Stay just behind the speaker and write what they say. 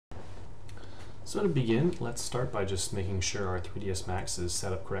So to begin, let's start by just making sure our 3ds Max is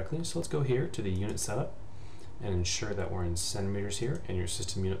set up correctly. So let's go here to the unit setup and ensure that we're in centimeters here, and your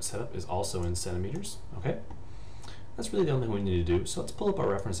system unit setup is also in centimeters. Okay, that's really the only thing we need to do. So let's pull up our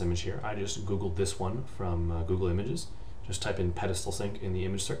reference image here. I just Googled this one from Google Images. Just type in Pedestal sync in the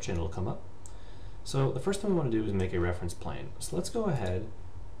image search and it'll come up. So the first thing we want to do is make a reference plane. So let's go ahead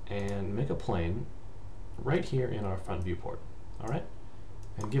and make a plane right here in our front viewport. All right,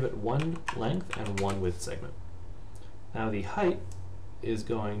 and give it one length and one width segment. Now the height is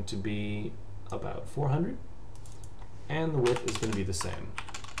going to be about 400, and the width is going to be the same.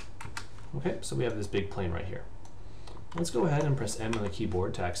 Okay, so we have this big plane right here. Let's go ahead and press M on the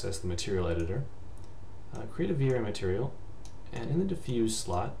keyboard to access the material editor. Create a V-Ray material, and in the diffuse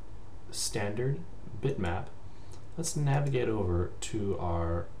slot, standard bitmap, let's navigate over to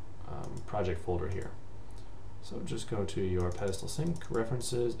our project folder here. So just go to your Pedestal sync,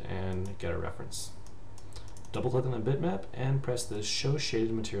 references, and get a reference. Double click on the bitmap and press this show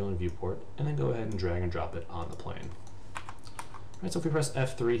shaded material in viewport, and then go ahead and drag and drop it on the plane. Alright, so if we press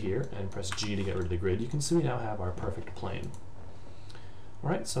F3 here and press G to get rid of the grid, you can see we now have our perfect plane.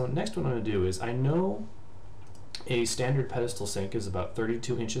 Alright, so next what I'm going to do is, I know a standard pedestal sync is about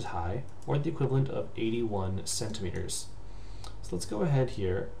 32 inches high, or the equivalent of 81 centimeters. So let's go ahead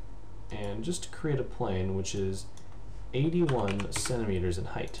here and just create a plane which is 81 centimeters in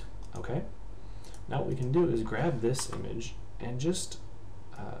height. Okay. Now what we can do is grab this image and just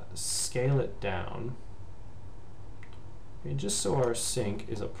scale it down, okay, just so our sync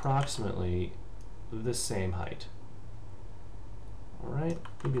is approximately the same height. All right,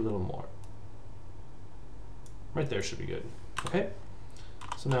 maybe a little more. Right there should be good. Okay,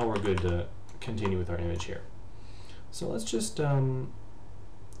 so now we're good to continue with our image here. So let's just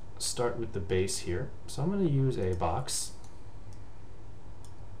start with the base here. So I'm going to use a box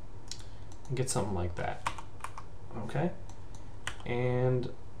and get something like that. Okay,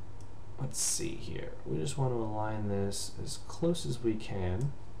 and let's see here. We just want to align this as close as we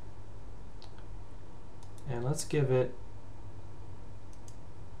can, and let's give it,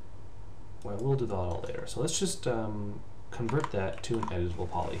 well, we'll do that all later. So let's just convert that to an editable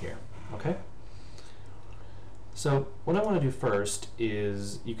poly here. Okay. So what I want to do first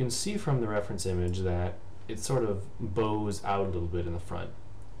is, you can see from the reference image that it sort of bows out a little bit in the front.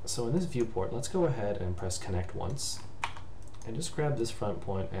 So in this viewport, let's go ahead and press connect once, and just grab this front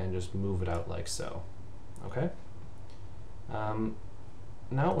point and just move it out like so. Okay. Now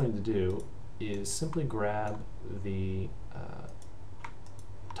what we need to do is simply grab the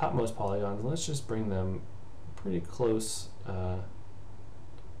topmost polygons. Let's just bring them pretty close to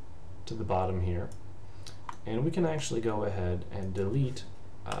the bottom here, and we can actually go ahead and delete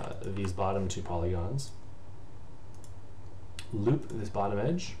these bottom two polygons, loop this bottom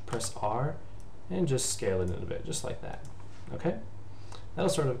edge, press R, and just scale it in a bit, just like that. Okay, that'll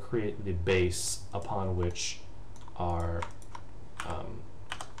sort of create the base upon which our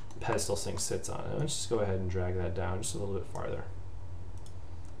pedestal sync sits on. And let's just go ahead and drag that down just a little bit farther.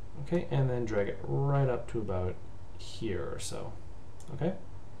 Okay, and then drag it right up to about here or so. Okay,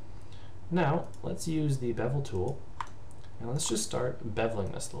 now let's use the bevel tool, and let's just start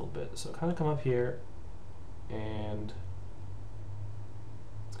beveling this a little bit. So kind of come up here, and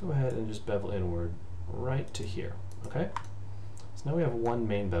let's go ahead and just bevel inward right to here. Okay, so now we have one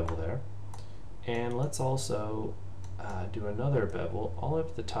main bevel there, and let's also do another bevel all up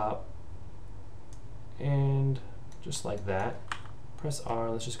at the top, and just like that. Press R,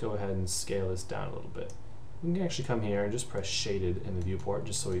 let's just go ahead and scale this down a little bit. We can actually come here and just press shaded in the viewport,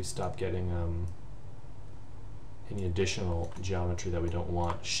 just so we stop getting any additional geometry that we don't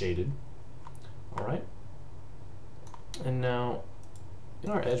want shaded. Alright, and now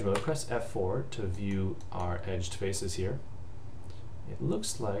in our edge mode, press F4 to view our edged faces here. It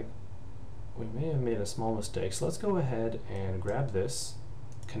looks like we may have made a small mistake, so let's go ahead and grab this,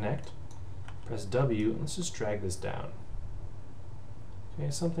 connect, press W, and let's just drag this down. Okay,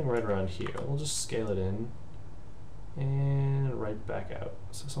 something right around here. We'll just scale it in and right back out.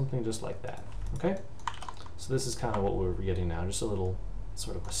 So something just like that. Okay? So this is kind of what we're getting now, just a little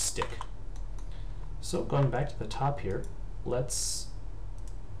sort of a stick. So going back to the top here, let's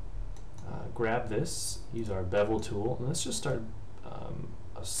grab this, use our bevel tool, and let's just start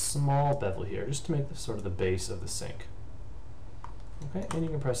a small bevel here, just to make this sort of the base of the sync. Okay, and you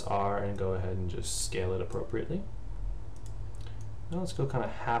can press R and go ahead and just scale it appropriately. Now let's go kind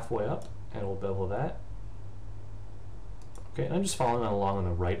of halfway up, and we'll bevel that. Okay, and I'm just following along on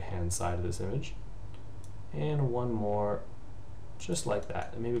the right hand side of this image. And one more, just like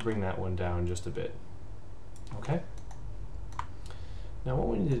that, and maybe bring that one down just a bit. Okay? Now what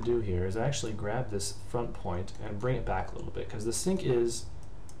we need to do here is actually grab this front point and bring it back a little bit, because the sink is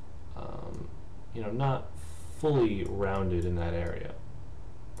not fully rounded in that area.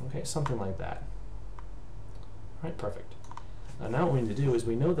 Okay, something like that. All right, perfect. Now what we need to do is,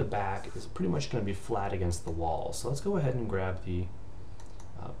 we know the back is pretty much going to be flat against the wall, so let's go ahead and grab the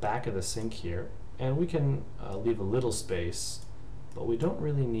back of the sink here, and we can leave a little space, but we don't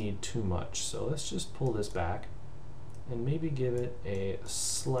really need too much, so let's just pull this back and maybe give it a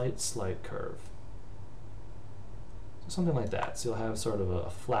slight curve. So something like that, so you'll have sort of a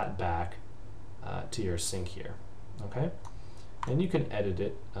flat back to your sink here, okay? And you can edit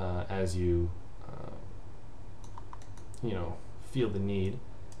it as you feel the need.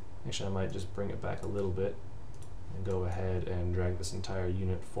 Actually, I might just bring it back a little bit and go ahead and drag this entire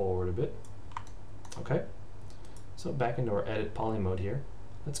unit forward a bit. Okay, so back into our edit poly mode here.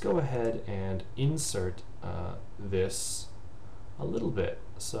 Let's go ahead and insert this a little bit.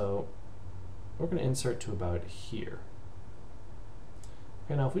 So we're going to insert to about here.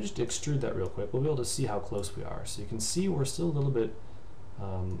 Okay, now if we just extrude that real quick, we'll be able to see how close we are. So you can see we're still a little bit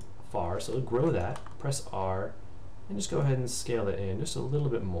far, so grow that, press R, and just go ahead and scale it in just a little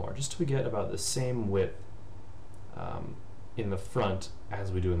bit more, just till we get about the same width in the front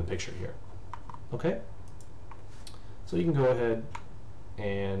as we do in the picture here. Okay? So you can go ahead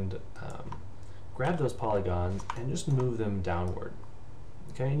and grab those polygons and just move them downward.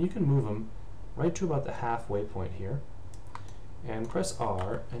 Okay, and you can move them right to about the halfway point here, and press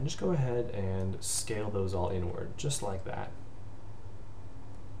R and just go ahead and scale those all inward, just like that.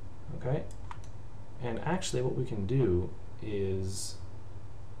 Okay? And actually what we can do is,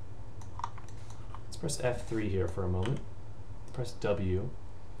 let's press F3 here for a moment, press W.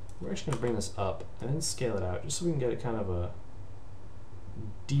 We're actually going to bring this up and then scale it out just so we can get it kind of a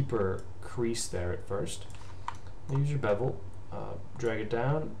deeper crease there at first. Now use your bevel, drag it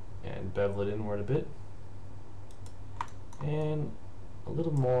down and bevel it inward a bit, and a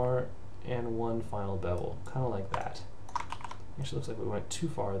little more, and one final bevel, kind of like that. Actually looks like we went too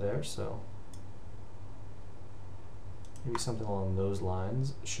far there, so maybe something along those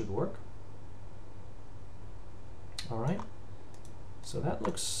lines should work. Alright, so that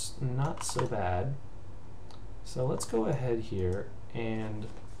looks not so bad. So let's go ahead here and,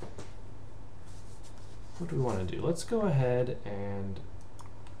 what do we want to do? Let's go ahead and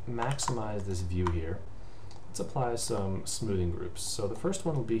maximize this view here. Let's apply some smoothing groups. So the first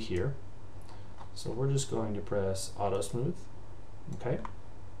one will be here. So we're just going to press auto smooth. Okay.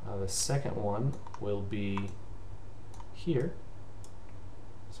 The second one will be here.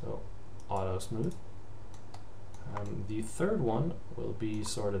 So auto smooth. The third one will be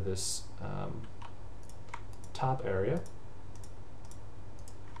sort of this top area.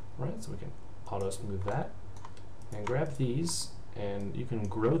 Right, so we can auto smooth that. And grab these, and you can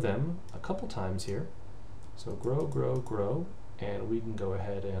grow them a couple times here. So grow, grow, grow, and we can go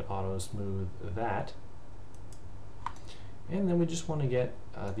ahead and auto smooth that. And then we just want to get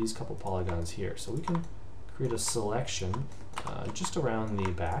these couple polygons here. So we can create a selection just around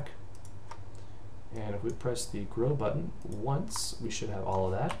the back. And if we press the grow button once, we should have all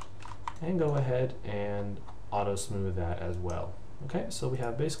of that. And go ahead and auto smooth that as well. Okay, so we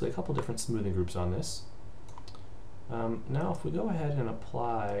have basically a couple different smoothing groups on this. Now if we go ahead and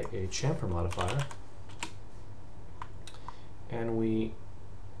apply a chamfer modifier, and we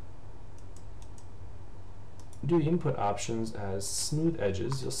do the input options as smooth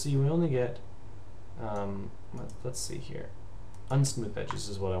edges, you'll see we only get, let's see here, unsmooth edges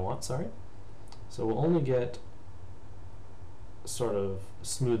is what I want, sorry. So we'll only get sort of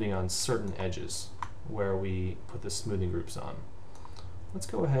smoothing on certain edges where we put the smoothing groups on. Let's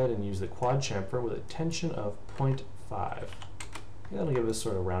go ahead and use the quad chamfer with a tension of 0.5. That'll give us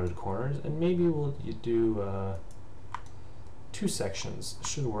sort of rounded corners, and maybe we'll do 2 sections. It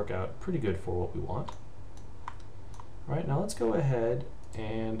should work out pretty good for what we want. Alright, now let's go ahead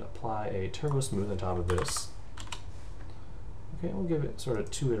and apply a turbo smooth on top of this. Okay, we'll give it sort of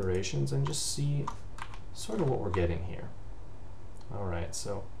 2 iterations and just see sort of what we're getting here. Alright,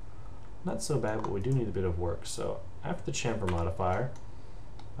 so not so bad, but we do need a bit of work. So after the chamfer modifier,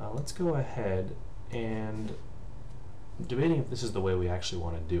 let's go ahead and, debating if this is the way we actually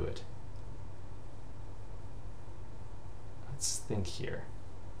want to do it. Let's think here.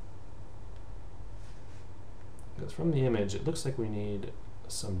 Because from the image, it looks like we need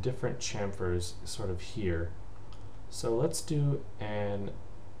some different chamfers sort of here. So let's do an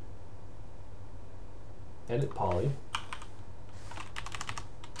edit poly.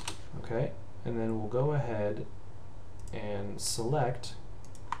 Okay, and then we'll go ahead and select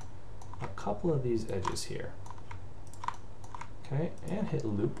a couple of these edges here. Okay, and hit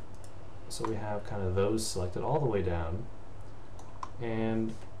loop. So we have kind of those selected all the way down.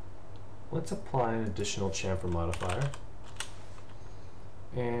 And let's apply an additional chamfer modifier.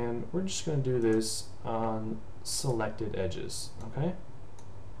 And we're just going to do this on selected edges, okay?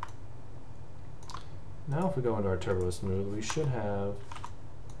 Now if we go into our Turbo Smooth, we should have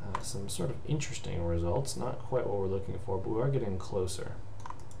some sort of interesting results. Not quite what we're looking for, but we are getting closer.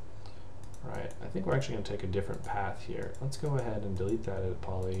 Right, I think we're actually going to take a different path here. Let's go ahead and delete that edit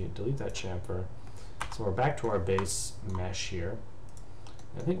poly, delete that chamfer. So we're back to our base mesh here.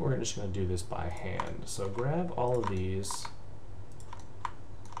 I think we're just going to do this by hand. So grab all of these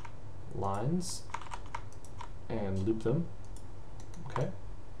lines and loop them. Okay.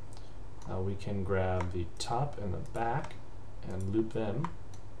 We can grab the top and the back and loop them.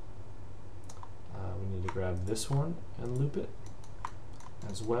 We need to grab this one and loop it,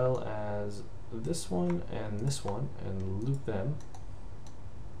 as well as this one and loop them.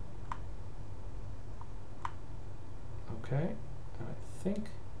 Okay, and I think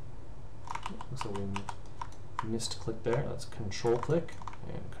so we missed click there. Let's control click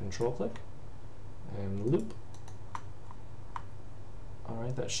and loop.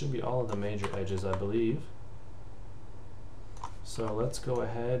 Alright, that should be all of the major edges, I believe. So let's go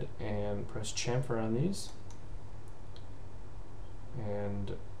ahead and press chamfer on these.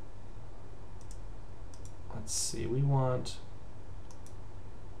 And let's see, we want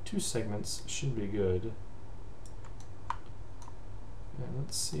 2 segments, should be good. And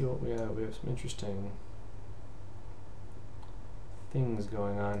let's see what we have. We have some interesting things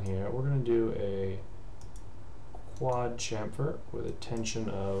going on here. We're going to do a quad chamfer with a tension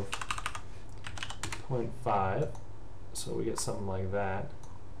of 0.5, so we get something like that.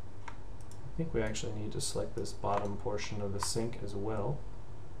 I think we actually need to select this bottom portion of the sink as well.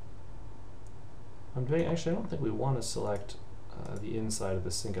 Actually, I don't think we want to select the inside of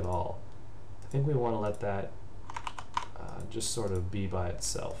the sink at all. I think we want to let that just sort of be by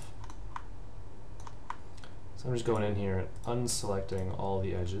itself. So I'm just going in here and unselecting all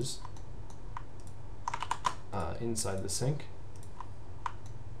the edges inside the sink.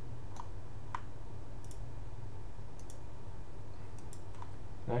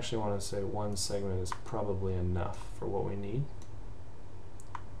 I actually want to say 1 segment is probably enough for what we need.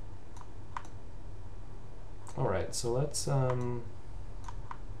 Alright, so let's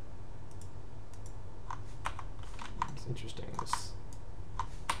it's interesting. This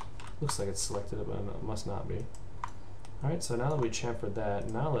looks like it's selected, but it must not be. Alright, so now that we chamfered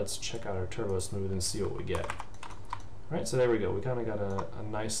that, now let's check out our Turbo Smooth and see what we get. Alright, so there we go. We kind of got a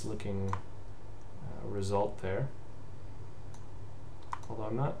nice looking result there. Although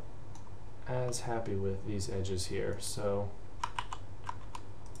I'm not as happy with these edges here, so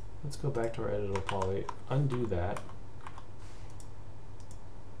let's go back to our editable poly, undo that.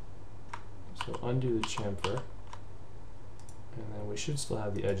 So undo the chamfer, and then we should still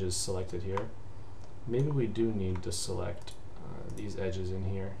have the edges selected here. Maybe we do need to select these edges in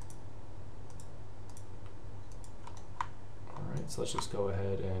here. Alright, so let's just go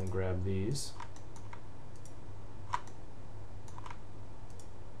ahead and grab these.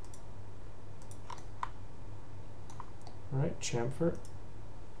 Alright, chamfer,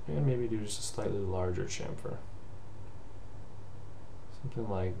 and maybe do just a slightly larger chamfer. Something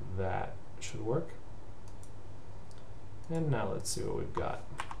like that should work. And now let's see what we've got.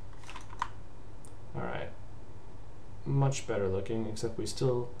 Alright, much better looking, except we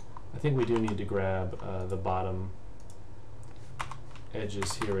still, I think we do need to grab the bottom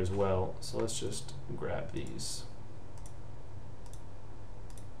edges here as well, so let's just grab these.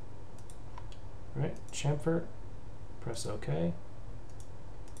 Alright, chamfer, press OK,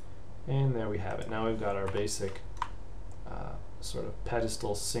 and there we have it. Now we've got our basic sort of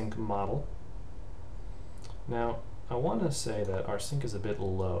pedestal sink model. Now I want to say that our sink is a bit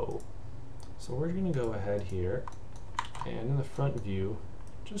low, so we're going to go ahead here and in the front view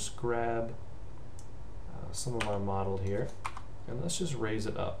just grab some of our model here and let's just raise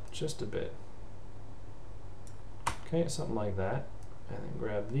it up just a bit. Okay, something like that, and then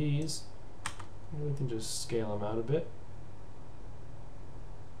grab these and we can just scale them out a bit.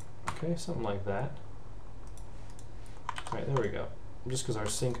 Okay, something like that. Alright, there we go. Just because our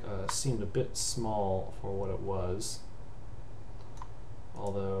sink seemed a bit small for what it was,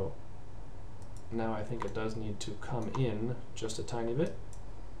 although now I think it does need to come in just a tiny bit.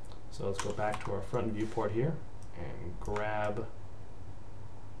 So let's go back to our front viewport here and grab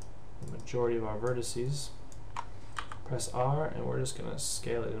the majority of our vertices, press R, and we're just going to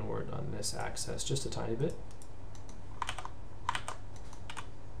scale it inward on this axis just a tiny bit.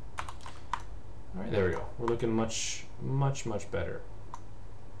 Alright, there we go. We're looking much much better.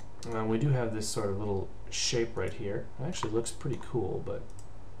 We do have this sort of little shape right here. It actually looks pretty cool, but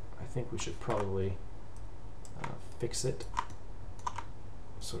I think we should probably fix it.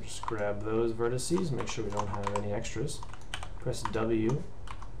 So just grab those vertices, make sure we don't have any extras. Press W,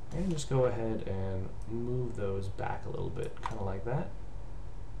 and just go ahead and move those back a little bit, kind of like that.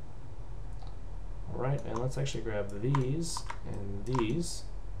 Alright, and let's actually grab these and these.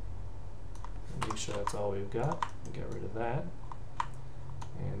 And make sure that's all we've got. Get rid of that.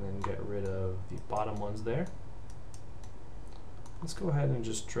 And then get rid of the bottom ones there. Let's go ahead and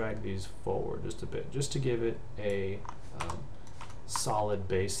just drag these forward just a bit, just to give it a solid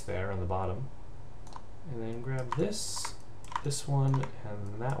base there on the bottom. And then grab this one,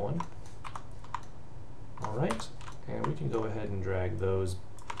 and that one. Alright, and we can go ahead and drag those,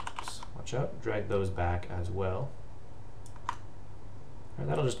 watch out, drag those back as well. And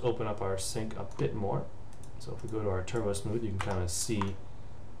that'll just open up our sync a bit more. So if we go to our Turbo Smooth, you can kind of see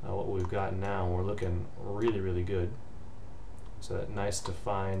what we've got now. We're looking really good. So that nice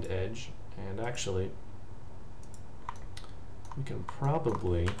defined edge, and actually we can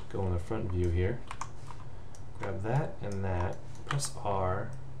probably go in the front view here, grab that and that, press R,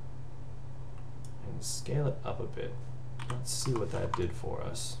 and scale it up a bit. Let's see what that did for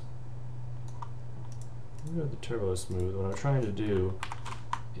us. Go to the Turbo Smooth. What I'm trying to do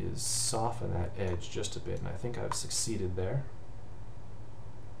is soften that edge just a bit, and I think I've succeeded there.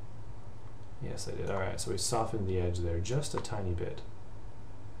 Yes, I did. Alright, so we softened the edge there just a tiny bit.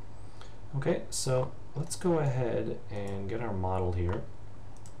 Okay, so let's go ahead and get our model here.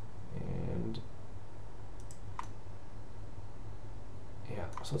 And yeah,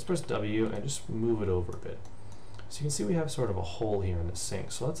 so let's press W and just move it over a bit. So you can see we have sort of a hole here in the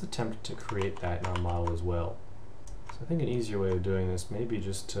sync. So let's attempt to create that in our model as well. So I think an easier way of doing this may be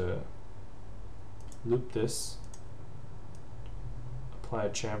just to loop this, apply a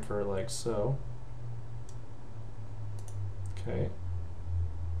chamfer like so. Okay.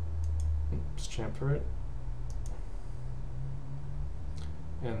 Oops, chamfer it.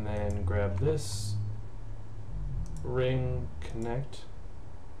 And then grab this, ring, connect.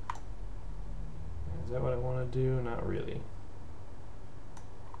 Is that what I want to do? Not really.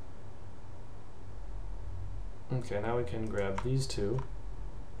 Okay, now we can grab these two,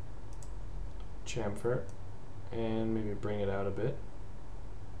 chamfer, and maybe bring it out a bit.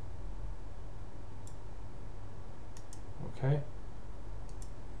 Okay.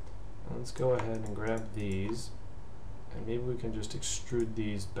 And let's go ahead and grab these, and maybe we can just extrude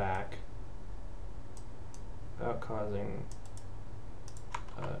these back without causing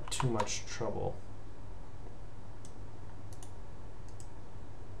too much trouble.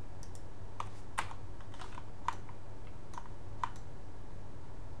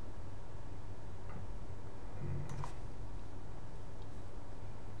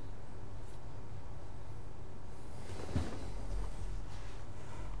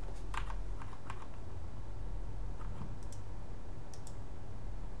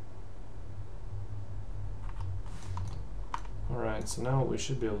 Alright, so now what we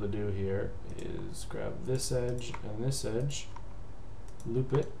should be able to do here is grab this edge and this edge,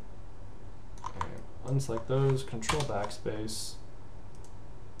 loop it, and unselect those, control backspace,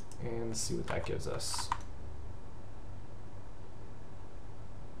 and see what that gives us.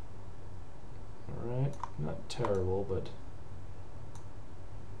 Alright, not terrible, but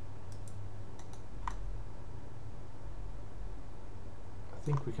I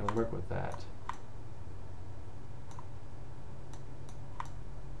think we can work with that.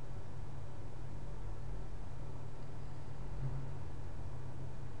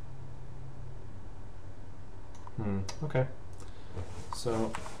 Okay,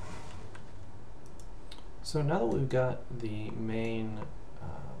 so now that we've got the main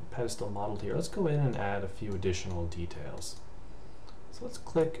pedestal modeled here, let's go in and add a few additional details. So let's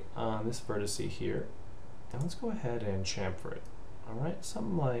click on this vertex here, and let's go ahead and chamfer it. Alright,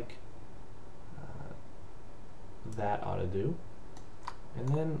 something like that ought to do. And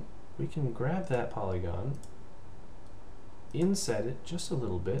then we can grab that polygon, inset it just a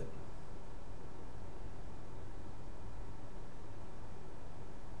little bit,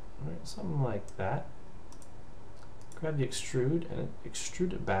 something like that. Grab the extrude and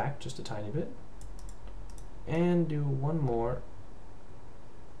extrude it back just a tiny bit, and do one more,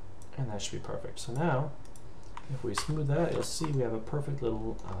 and that should be perfect. So now if we smooth that, you'll see we have a perfect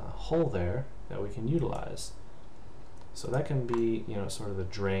little hole there that we can utilize. So that can be, you know, sort of the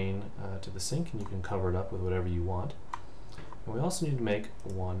drain to the sink, and you can cover it up with whatever you want. And we also need to make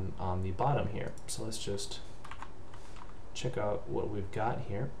one on the bottom here. So let's just check out what we've got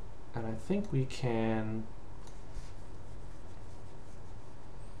here. And I think we can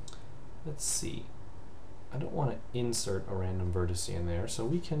let's see. I don't want to insert a random vertex in there, so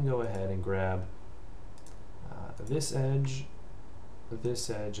we can go ahead and grab this edge, and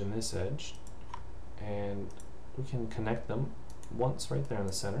this edge, and we can connect them once right there in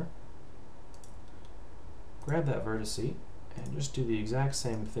the center. Grab that vertex and just do the exact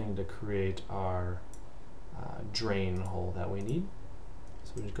same thing to create our drain hole that we need.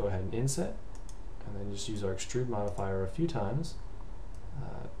 So we just go ahead and inset, and then just use our extrude modifier a few times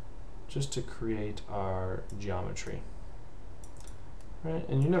just to create our geometry. Right,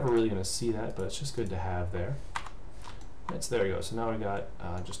 and you're never really going to see that, but it's just good to have there. Right, so there we go. So now we got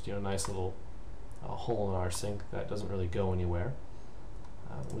just a nice little hole in our sink that doesn't really go anywhere.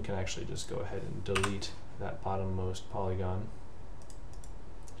 We can actually just go ahead and delete that bottommost polygon.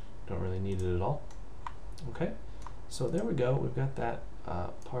 Don't really need it at all. Okay, so there we go. We've got that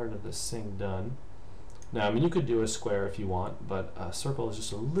part of the sink done. Now, I mean, you could do a square if you want, but a circle is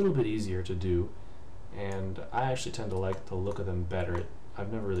just a little bit easier to do, and I actually tend to like the look of them better.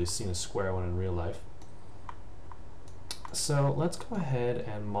 I've never really seen a square one in real life. So let's go ahead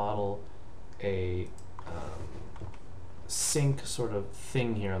and model a sink sort of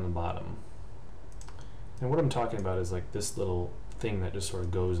thing here on the bottom. And what I'm talking about is like this little thing that just sort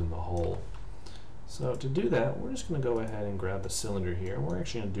of goes in the hole. So to do that, we're just going to go ahead and grab a cylinder here. We're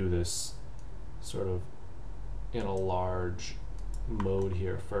actually going to do this sort of in a large mode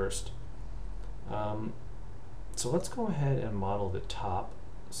here first. So let's go ahead and model the top.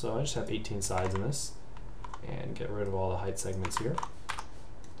 So I just have 18 sides in this, and get rid of all the height segments here.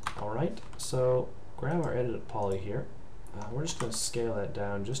 Alright, so grab our edit poly here. We're just going to scale that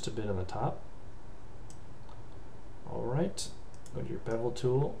down just a bit on the top. Alright, go to your bevel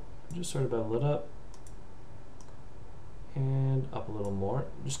tool, just sort of bevel it up, and up a little more,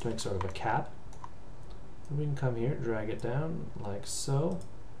 just to make sort of a cap. And we can come here, drag it down like so.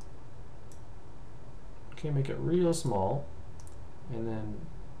 Okay, make it real small, and then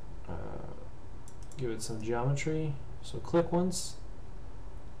give it some geometry. So click once,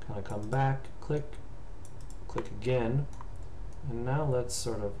 kind of come back, click, click again, and now let's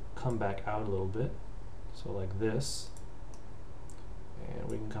sort of come back out a little bit. So like this, and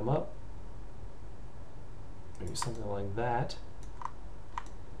we can come up, maybe something like that.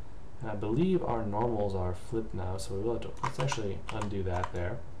 And I believe our normals are flipped now, so we will have to, let's actually undo that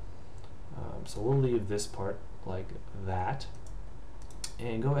there. So we'll leave this part like that,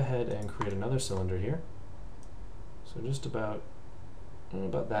 and go ahead and create another cylinder here. So just about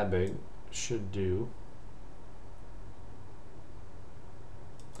that big should do.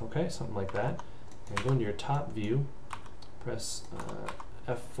 Okay, something like that. And go into your top view, press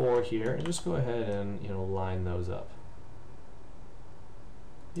F4 here, and just go ahead and line those up.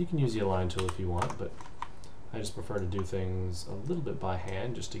 You can use the align tool if you want, but I just prefer to do things a little bit by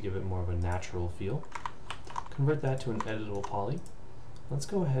hand just to give it more of a natural feel. Convert that to an editable poly. Let's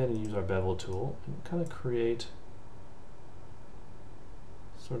go ahead and use our bevel tool and kind of create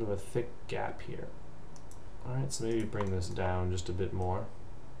sort of a thick gap here. Alright, so maybe bring this down just a bit more.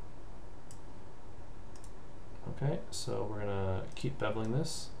 Okay, so we're gonna keep beveling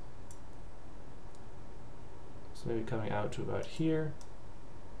this. So maybe coming out to about here.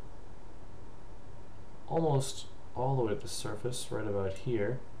 Almost all the way to the surface, right about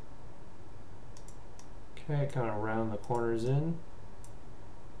here. Okay, kind of round the corners in.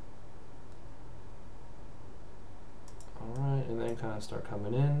 Alright, and then kind of start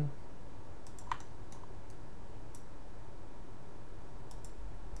coming in.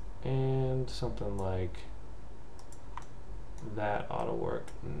 And something like that ought to work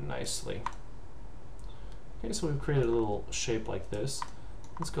nicely. Okay, so we've created a little shape like this.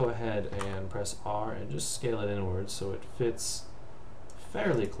 Let's go ahead and press R and just scale it inwards so it fits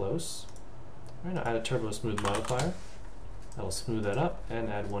fairly close. Right, now add a turbo smooth modifier. That'll smooth that up, and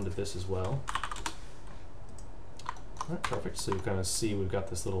add one to this as well. Alright, perfect. So you kind of see we've got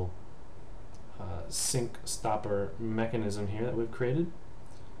this little sink stopper mechanism here that we've created.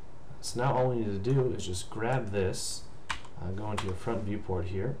 So now all we need to do is just grab this, go into your front viewport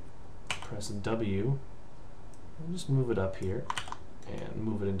here, press W, and just move it up here, and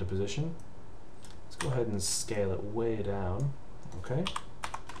move it into position. Let's go ahead and scale it way down. Okay.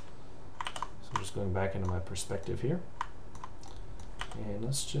 So I'm just going back into my perspective here. And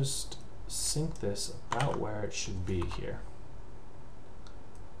let's just sink this about where it should be here.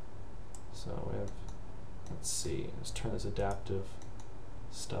 So we have, let's see, let's turn this adaptive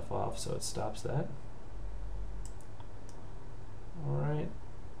stuff off so it stops that. Alright.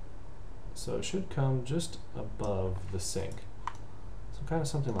 So it should come just above the sink. So kind of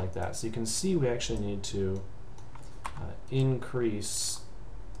something like that. So you can see we actually need to increase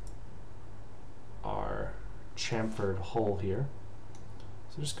chamfered hole here.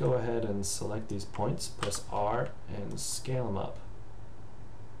 So just go ahead and select these points, press R, and scale them up.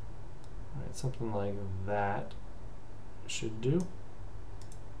 All right, something like that should do.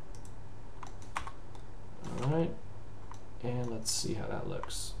 All right, and let's see how that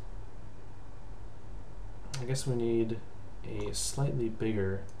looks. I guess we need a slightly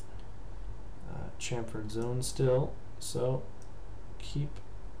bigger chamfered zone still, so keep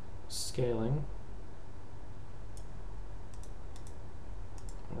scaling.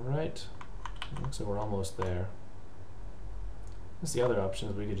 Alright, looks like we're almost there. That's the other option,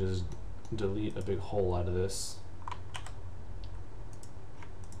 is we could just delete a big hole out of this.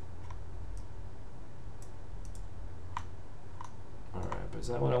 Alright, but is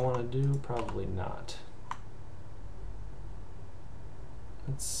that what I want to do? Probably not.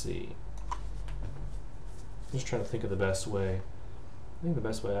 Let's see. I'm just trying to think of the best way. I think the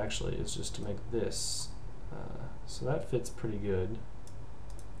best way actually is just to make this. So that fits pretty good.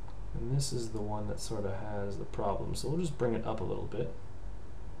 And this is the one that sort of has the problem. So we'll just bring it up a little bit.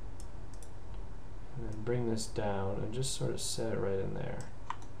 And then bring this down and just sort of set it right in there.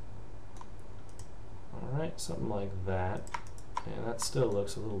 Alright, something like that. And that still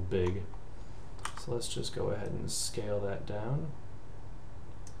looks a little big. So let's just go ahead and scale that down.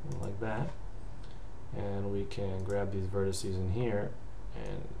 Like that. And we can grab these vertices in here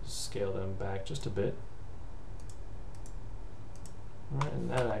and scale them back just a bit. Alright,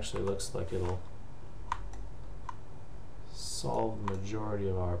 and that actually looks like it'll solve the majority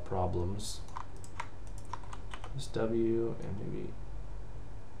of our problems. Press W and maybe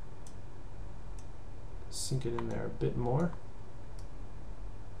sink it in there a bit more.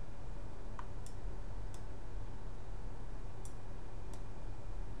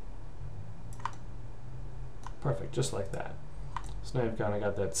 Perfect, just like that. So now you've kind of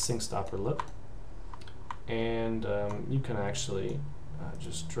got that sink stopper look. And you can actually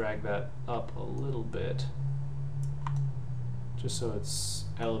just drag that up a little bit, just so it's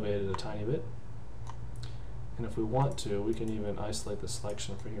elevated a tiny bit. And if we want to, we can even isolate the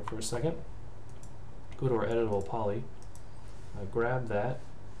selection for here for a second. Go to our editable poly, grab that,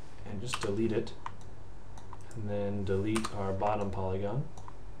 and just delete it. And then delete our bottom polygon.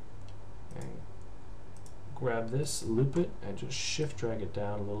 And grab this, loop it, and just shift drag it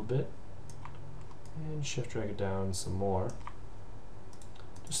down a little bit. And shift drag it down some more.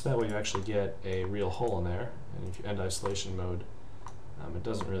 Just that way you actually get a real hole in there. And if you end isolation mode, it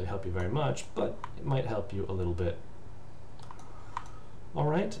doesn't really help you very much, but it might help you a little bit.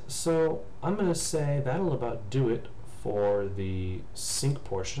 Alright, so I'm going to say that'll about do it for the sink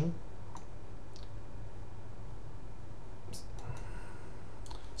portion.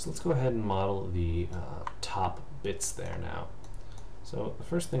 So let's go ahead and model the top bits there now. So the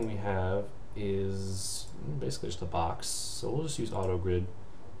first thing we have is basically just a box. So we'll just use auto grid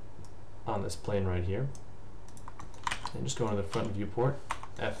on this plane right here. And just go into the front viewport,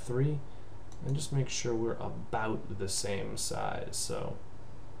 F3, and just make sure we're about the same size. So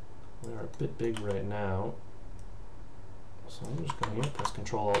we're a bit big right now. So I'm just going to press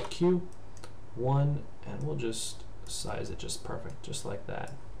Control Alt Q, 1, and we'll just size it just perfect, just like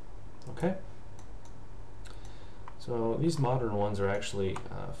that. Okay? So these modern ones are actually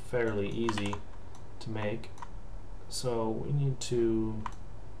fairly easy to make. So we need to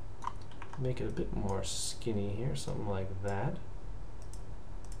make it a bit more skinny here, something like that.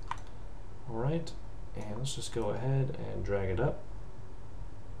 Alright, and let's just go ahead and drag it up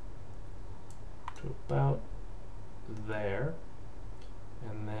to about there.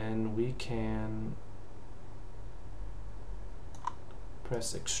 And then we can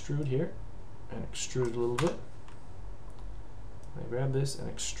press extrude here and extrude it a little bit. I grab this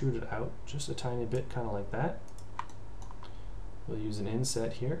and extrude it out just a tiny bit, kind of like that. We'll use an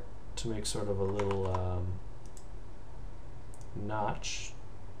inset here to make sort of a little notch.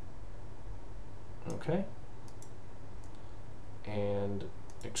 Okay. And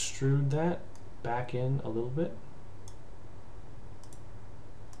extrude that back in a little bit.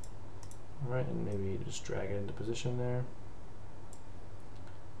 Alright, and maybe just drag it into position there.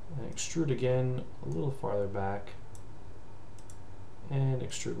 And extrude again a little farther back. And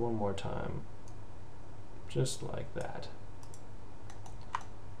extrude one more time. Just like that.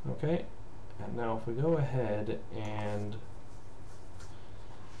 Okay, and now if we go ahead and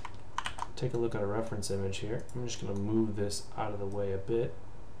take a look at a reference image here, I'm just going to move this out of the way a bit.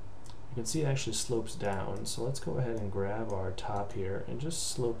 You can see it actually slopes down, so let's go ahead and grab our top here and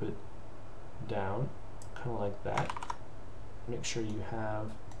just slope it down, kind of like that. Make sure you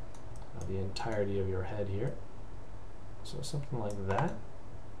have the entirety of your head here. So something like that.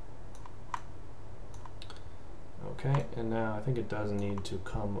 Okay, and now I think it does need to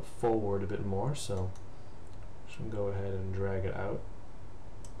come forward a bit more, so I should go ahead and drag it out.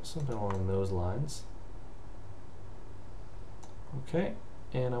 Something along those lines. Okay,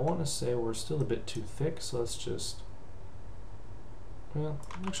 and I want to say we're still a bit too thick, so let's just, well,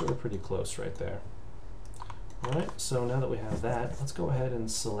 actually we're pretty close right there. Alright, so now that we have that, let's go ahead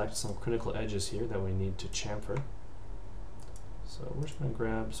and select some critical edges here that we need to chamfer. So we're just going to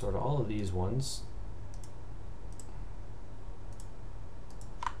grab sort of all of these ones.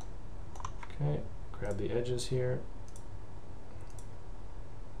 Okay, grab the edges here.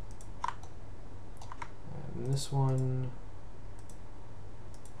 And this one.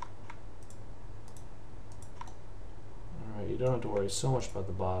 Alright, you don't have to worry so much about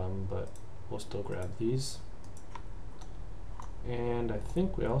the bottom, but we'll still grab these. And I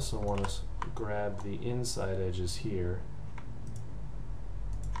think we also want to grab the inside edges here.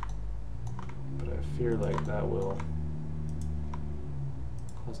 But I fear like that will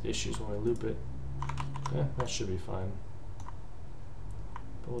cause issues when we loop it. That should be fine.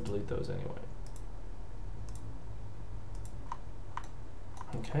 But we'll delete those anyway.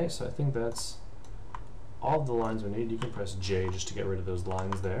 Okay, so I think that's all the lines we need. You can press J just to get rid of those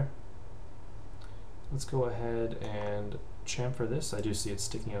lines there. Let's go ahead and chamfer this. I do see it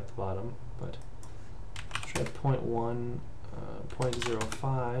sticking out the bottom, but try 0.1,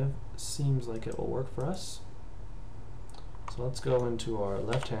 0.05 seems like it will work for us. So let's go into our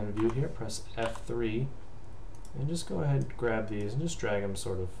left-hand view here, press F3, and just go ahead and grab these and just drag them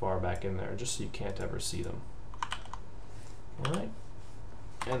sort of far back in there, just so you can't ever see them. Alright,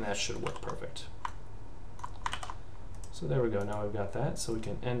 and that should work perfect. So there we go, now we've got that, so we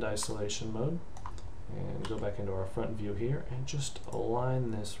can end isolation mode and go back into our front view here and just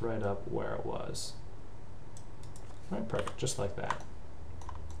align this right up where it was. Alright, perfect, just like that.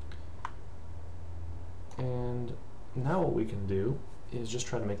 And now what we can do is just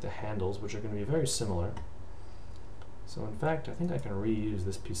try to make the handles, which are going to be very similar. So in fact, I think I can reuse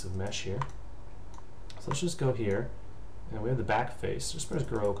this piece of mesh here. So let's just go here, and we have the back face. Just press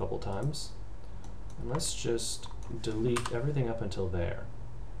grow a couple times, and let's just delete everything up until there.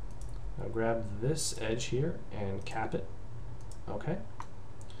 Now grab this edge here and cap it. Okay.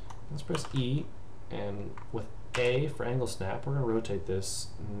 Let's press E, and with A for angle snap, we're going to rotate this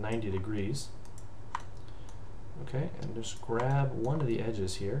 90 degrees. Okay, and just grab one of the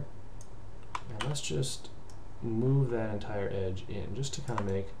edges here, and let's just move that entire edge in, just to kind of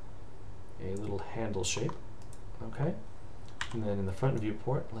make a little handle shape. Okay, and then in the front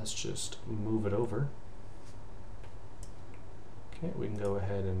viewport, let's just move it over. Okay, we can go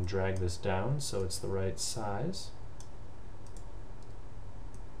ahead and drag this down so it's the right size.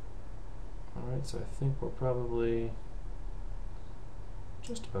 Alright, so I think we're probably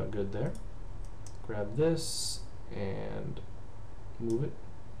just about good there. Grab this and move it.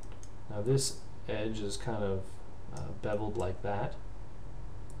 Now this edge is kind of beveled like that,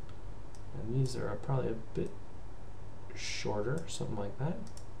 and these are probably a bit shorter, something like that.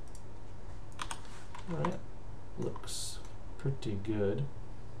 Alright, looks pretty good.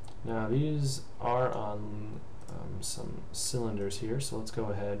 Now these are on some cylinders here, so let's go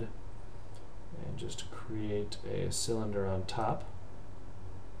ahead and just create a cylinder on top.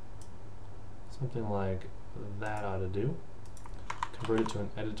 Something like that ought to do. Convert it to an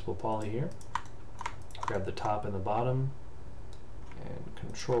editable poly here. Grab the top and the bottom and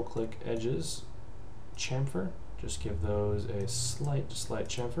control click edges, chamfer. Just give those a slight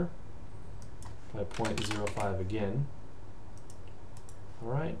chamfer by 0.05 again.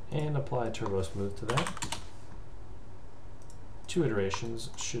 Alright, and apply turbo smooth to that. 2 iterations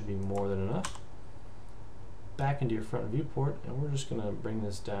should be more than enough. Back into your front viewport, and we're just going to bring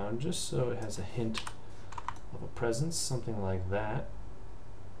this down just so it has a hint of a presence, something like that,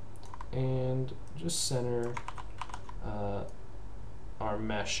 and just center our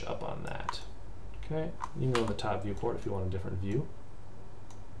mesh up on that. Okay, you can go in the top viewport if you want a different view.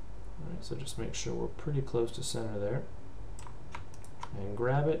 Alright, so just make sure we're pretty close to center there, and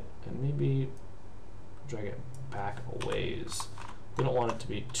grab it and maybe drag it back a ways. We don't want it to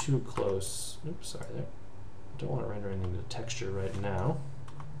be too close. Oops, sorry there. Don't want to render anything to texture right now.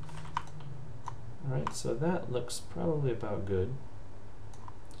 Alright, so that looks probably about good.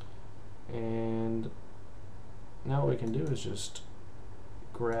 And now what we can do is just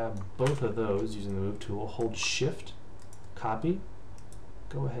grab both of those using the move tool, hold shift, copy,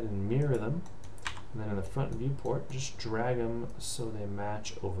 go ahead and mirror them, and then in the front viewport just drag them so they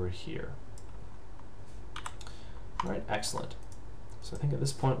match over here. Alright, excellent. So I think at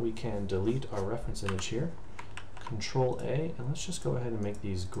this point we can delete our reference image here. Control A, and let's just go ahead and make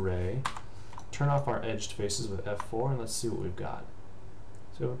these gray. turn off our edged faces with F4 and let's see what we've got.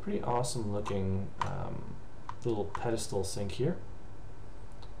 So we have a pretty awesome looking little pedestal sink here.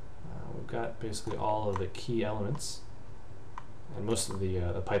 We've got basically all of the key elements, and most of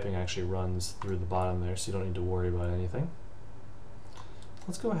the piping actually runs through the bottom there, so you don't need to worry about anything.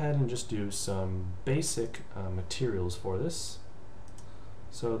 Let's go ahead and just do some basic materials for this.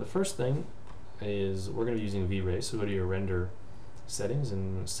 So the first thing is we're going to be using V-Ray, so go to your render settings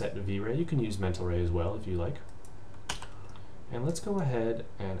and set V-Ray. You can use Mental Ray as well if you like. And let's go ahead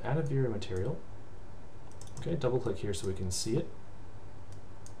and add a V-Ray material. Okay, double click here so we can see it.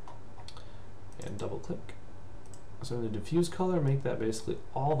 And double click. So in the diffuse color, make that basically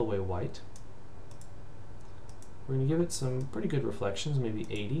all the way white. We're going to give it some pretty good reflections, maybe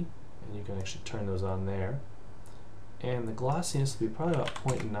 80, and you can actually turn those on there. And the glossiness will be probably about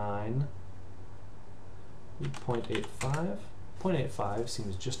 0.9, 0.85. 0.85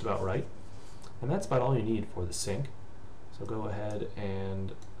 seems just about right, and that's about all you need for the sink. So go ahead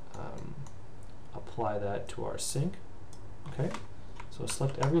and apply that to our sink. Okay, so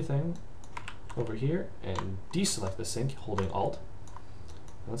select everything over here and deselect the sink holding Alt.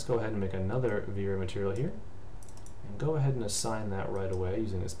 And let's go ahead and make another V-Ray material here, and go ahead and assign that right away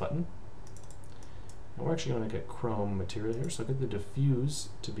using this button. And we're actually going to make a chrome material here, so get the diffuse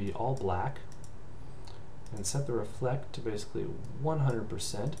to be all black and set the reflect to basically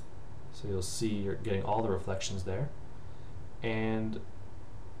 100%, so you'll see you're getting all the reflections there. And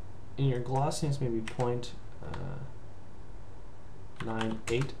in your glossiness, maybe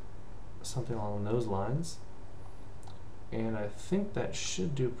 0.98, something along those lines. And I think that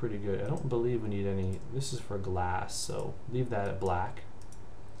should do pretty good. I don't believe we need any, this is for glass, so leave that at black.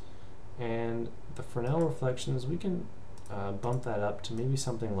 And the Fresnel reflections, we can bump that up to maybe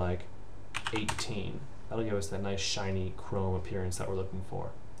something like 18. That'll give us that nice shiny chrome appearance that we're looking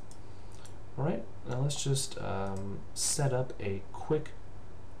for. Alright, now let's just set up a quick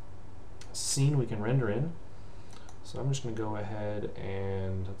scene we can render in. So I'm just going to go ahead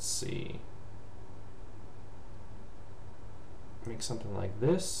and, let's see, make something like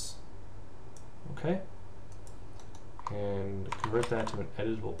this. Okay, and convert that to an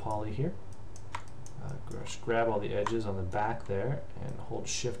editable poly here. Just grab all the edges on the back there and hold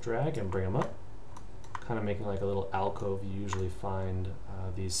shift drag and bring them up, kind of making like a little alcove you usually find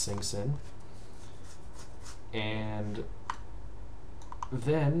these sinks in. And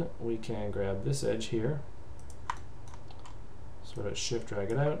then we can grab this edge here, sort of shift drag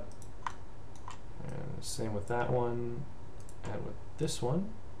it out, and same with that one and with this one.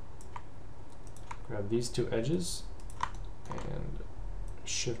 Grab these two edges and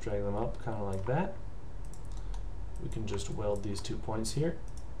shift drag them up kind of like that. We can just weld these 2 points here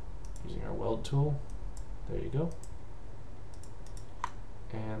using our weld tool. There you go.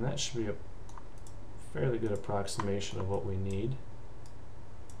 And that should be a fairly good approximation of what we need.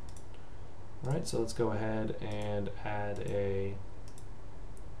 Alright, so let's go ahead and add a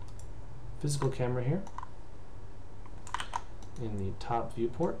physical camera here in the top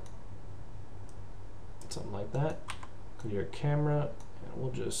viewport. Something like that. Go to your camera, and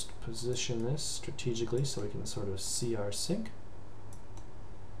we'll just position this strategically so we can sort of see our sink.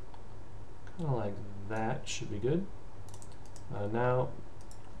 Kind of like that should be good. Now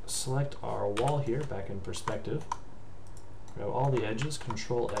select our wall here back in perspective. Grab all the edges,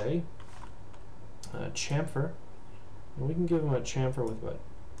 Control A, chamfer, and we can give them a chamfer with about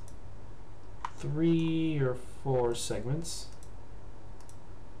 3 or 4 segments.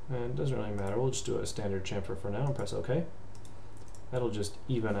 And it doesn't really matter, we'll just do a standard chamfer for now and press OK. That'll just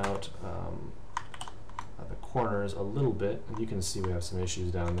even out the corners a little bit, and you can see we have some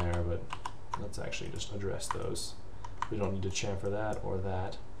issues down there, but let's actually just address those. We don't need to chamfer that or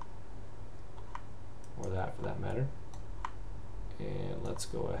that for that matter. And let's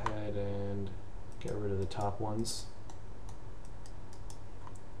go ahead and get rid of the top ones.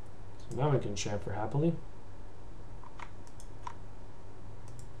 So now we can chamfer happily.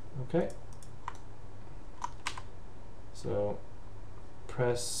 Okay. So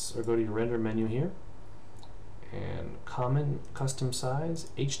press or go to your render menu here and common custom size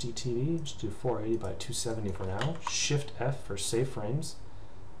HDTV, just do 480 by 270 for now. Shift F for save frames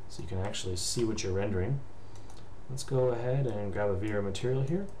so you can actually see what you're rendering. Let's go ahead and grab a V-Ray material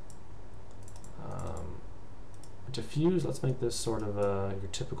here. Diffuse, let's make this sort of your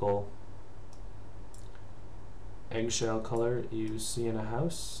typical eggshell color you see in a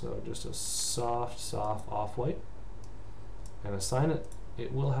house, so just a soft off-white. And assign it,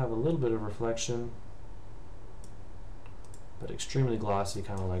 it will have a little bit of reflection, but extremely glossy,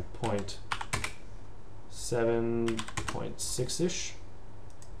 kind of like 0.7, 0.6-ish.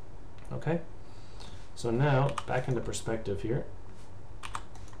 Okay, So now, back into perspective here.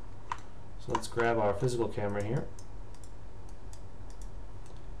 So let's grab our physical camera here.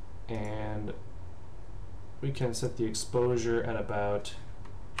 And we can set the exposure at about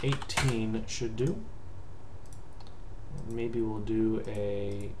 18 should do. And maybe we'll do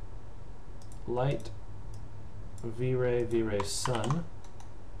a light V-ray sun.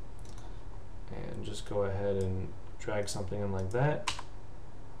 And just go ahead and drag something in like that.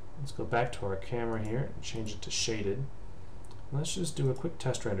 Let's go back to our camera here and change it to shaded. Let's just do a quick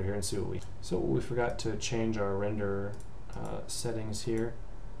test render here and see what we... So we forgot to change our render settings here.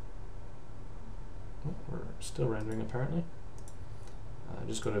 Oh, we're still rendering apparently.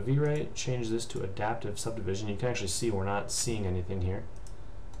 Just go to V-ray, change this to adaptive subdivision. You can actually see we're not seeing anything here.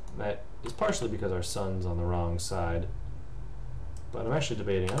 That is partially because our sun's on the wrong side. But I'm actually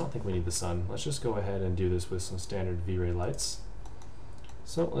debating, I don't think we need the sun. Let's just go ahead and do this with some standard V-ray lights.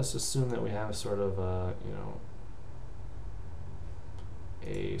 So let's assume that we have sort of a,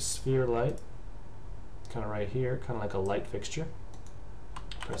 a sphere light, kind of right here, kind of like a light fixture.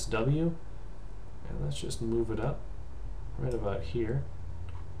 Press W, and let's just move it up right about here,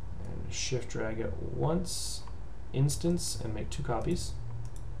 and shift drag it once, instance, and make 2 copies.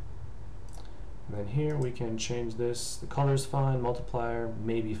 And then here we can change this. The color's fine, multiplier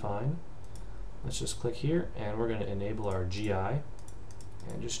may be fine. Let's just click here, and we're going to enable our GI.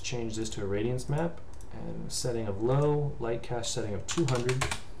 And just change this to a radiance map, and setting of low, light cast setting of 200,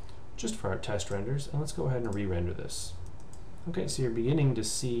 just for our test renders, and let's go ahead and re-render this. Okay, so you're beginning to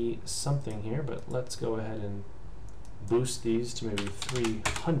see something here, but let's go ahead and boost these to maybe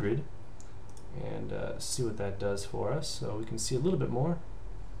 300 and see what that does for us. So we can see a little bit more.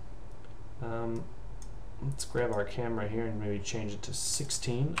 Let's grab our camera here and maybe change it to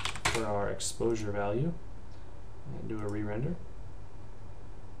 16 for our exposure value and do a re-render.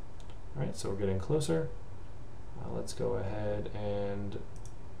 Alright, so we're getting closer. Let's go ahead and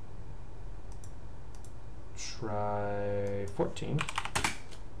try 14.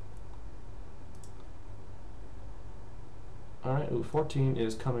 Alright, 14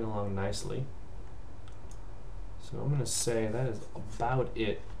 is coming along nicely. So I'm going to say that is about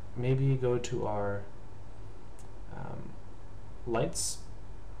it. Maybe go to our lights,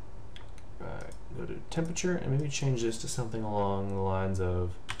 go to temperature, and maybe change this to something along the lines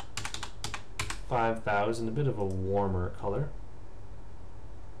of 5,000, a bit of a warmer color,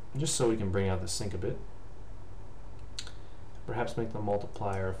 just so we can bring out the sync a bit. Perhaps make the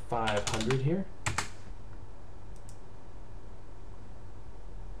multiplier 500 here.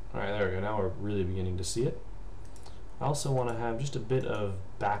 Alright, there we go. Now we're really beginning to see it. I also want to have just a bit of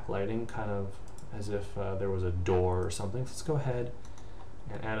backlighting, kind of as if there was a door or something. So let's go ahead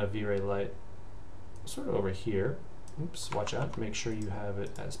and add a V-ray light sort of over here. Oops, watch out. Make sure you have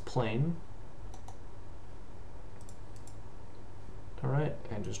it as plain. Alright,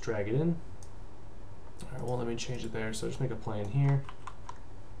 and just drag it in. Alright, well, let me change it there. So just make a plane here.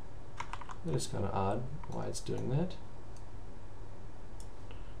 It is kind of odd why it's doing that.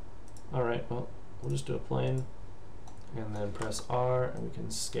 Alright, well, we'll just do a plane and then press R and we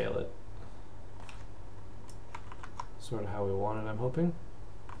can scale it. Sort of how we want it, I'm hoping.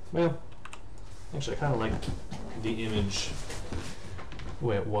 Well, actually I kind of like the image the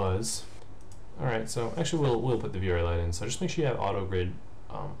way it was. Alright, so actually we'll put the V-ray light in. So just make sure you have auto grid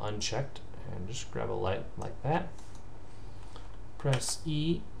unchecked and just grab a light like that. Press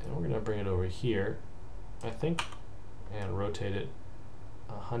E and we're going to bring it over here, I think, and rotate it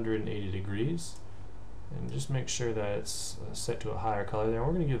 180 degrees. And just make sure that it's set to a higher color there.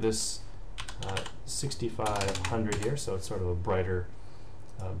 We're going to give this 6500 here, so it's sort of a brighter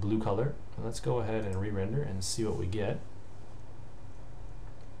blue color. And let's go ahead and re-render and see what we get.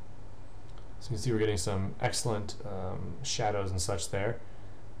 So you can see we're getting some excellent shadows and such there,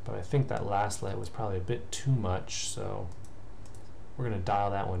 but I think that last light was probably a bit too much, so we're going to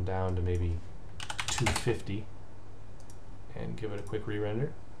dial that one down to maybe 250 and give it a quick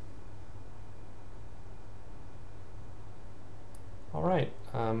re-render. Alright,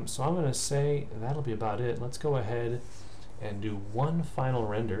 so I'm going to say that'll be about it. Let's go ahead and do one final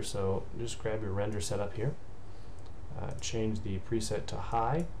render. So just grab your render setup here, change the preset to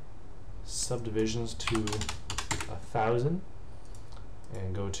high, subdivisions to 1000,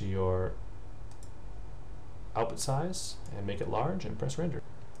 and go to your output size and make it large and press render.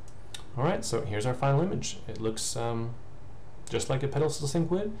 Alright, so here's our final image. It looks just like a Pedestal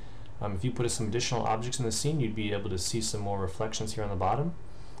sync would. If you put some additional objects in the scene, you'd be able to see some more reflections here on the bottom.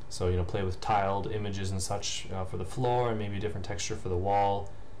 So, you know, play with tiled images and such for the floor, and maybe a different texture for the wall,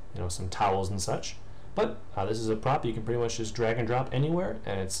 you know, some towels and such. But this is a prop you can pretty much just drag and drop anywhere,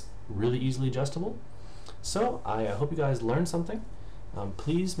 and it's really easily adjustable. So I hope you guys learned something.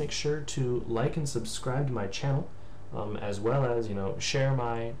 Please make sure to like and subscribe to my channel, as well as share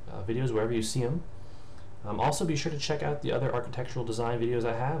my videos wherever you see them. Also be sure to check out the other architectural design videos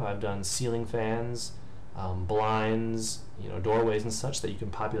I have. I've done ceiling fans, blinds, doorways and such that you can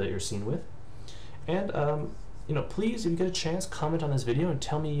populate your scene with. And please, if you get a chance, comment on this video and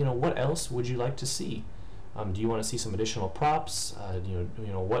tell me what else would you like to see. Do you want to see some additional props? What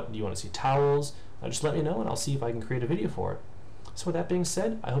do you want to see? Towels? Just let me know and I'll see if I can create a video for it. So with that being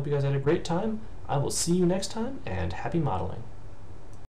said, I hope you guys had a great time. I will see you next time, and happy modeling.